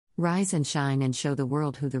Rise and shine and show the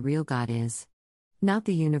world who the real God is. Not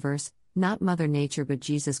the universe, not Mother Nature, but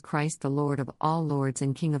Jesus Christ, the Lord of all lords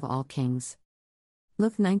and King of all kings.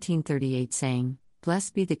 Luke 19:38 saying,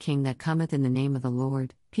 Blessed be the King that cometh in the name of the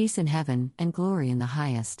Lord, peace in heaven, and glory in the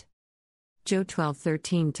highest. Job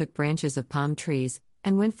 12:13 took branches of palm trees,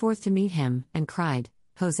 and went forth to meet him, and cried,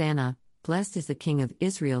 Hosanna, blessed is the King of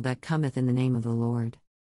Israel that cometh in the name of the Lord.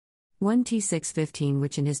 1 T 6:15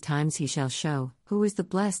 Which in his times he shall show, who is the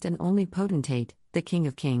blessed and only potentate, the King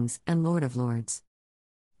of kings, and Lord of lords.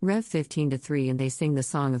 Rev 15:3 And they sing the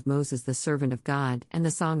song of Moses the servant of God, and the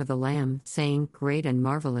song of the Lamb, saying, Great and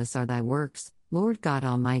marvelous are thy works, Lord God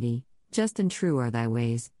Almighty, just and true are thy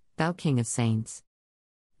ways, thou King of saints.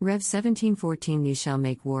 Rev 17:14 These shall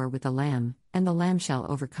make war with the Lamb, and the Lamb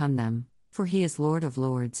shall overcome them, for he is Lord of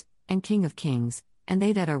lords, and King of kings, and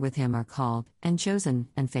they that are with him are called, and chosen,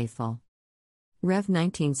 and faithful. Rev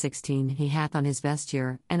 19:16 He hath on his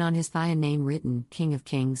vesture, and on his thigh a name written, King of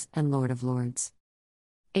kings, and Lord of lords.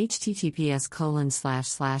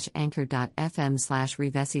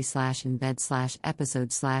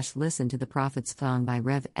 https://anchor.fm/revesi/embed/episode/listen to the Prophet's Song by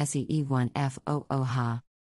Rev SEE1F00 Ha.